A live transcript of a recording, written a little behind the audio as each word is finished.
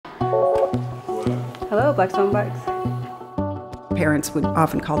Hello, Blackstone Bikes. Parents would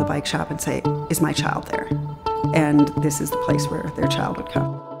often call the bike shop and say, "Is my child there?" And this is the place where their child would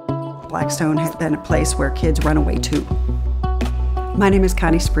come. Blackstone has been a place where kids run away to. My name is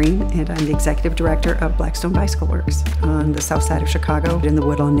Connie Spreen, and I'm the Executive Director of Blackstone Bicycle Works on the south side of Chicago in the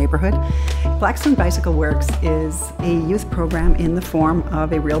Woodlawn neighborhood. Blackstone Bicycle Works is a youth program in the form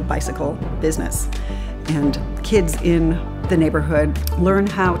of a real bicycle business. And kids in the neighborhood learn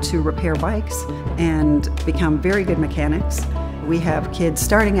how to repair bikes and become very good mechanics. We have kids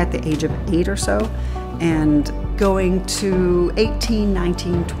starting at the age of 8 or so and going to 18,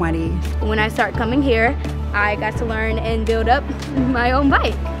 19, 20. When I start coming here, I got to learn and build up my own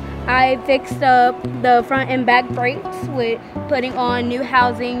bike. I fixed up the front and back brakes with putting on new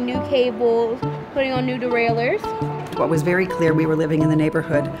housing, new cables, putting on new derailleurs. What was very clear, we were living in the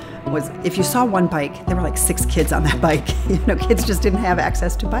neighborhood, was if you saw one bike, there were like 6 kids on that bike. Kids just didn't have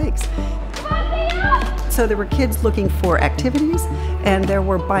access to bikes. So there were kids looking for activities, and there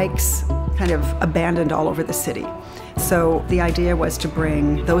were bikes kind of abandoned all over the city. So the idea was to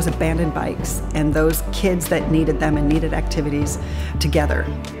bring those abandoned bikes and those kids that needed them and needed activities together.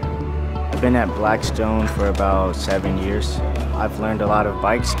 I've been at Blackstone for about 7 years. I've learned a lot of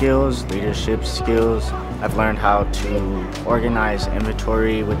bike skills, leadership skills. I've learned how to organize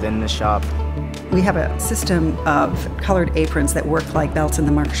inventory within the shop. We have a system of colored aprons that work like belts in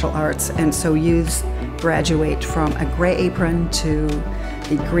the martial arts, and so youths graduate from a gray apron to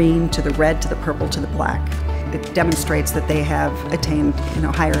the green to the red to the purple to the black. It demonstrates that they have attained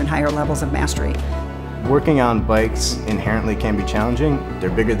higher and higher levels of mastery. Working on bikes inherently can be challenging. They're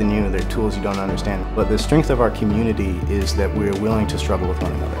bigger than you, they're tools you don't understand. But the strength of our community is that we're willing to struggle with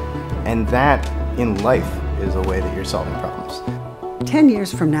one another. And that, in life, is a way that you're solving problems. 10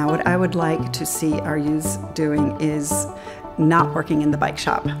 years from now, what I would like to see our youth doing is not working in the bike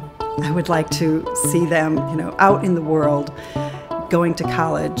shop. I would like to see them, out in the world, going to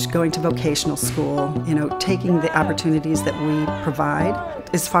college, going to vocational school, taking the opportunities that we provide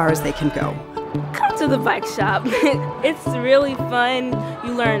as far as they can go. Come to the bike shop. It's really fun.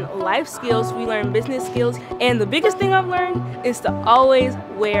 You learn life skills, we learn business skills, and the biggest thing I've learned is to always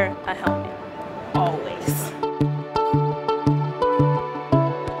wear a helmet. Always.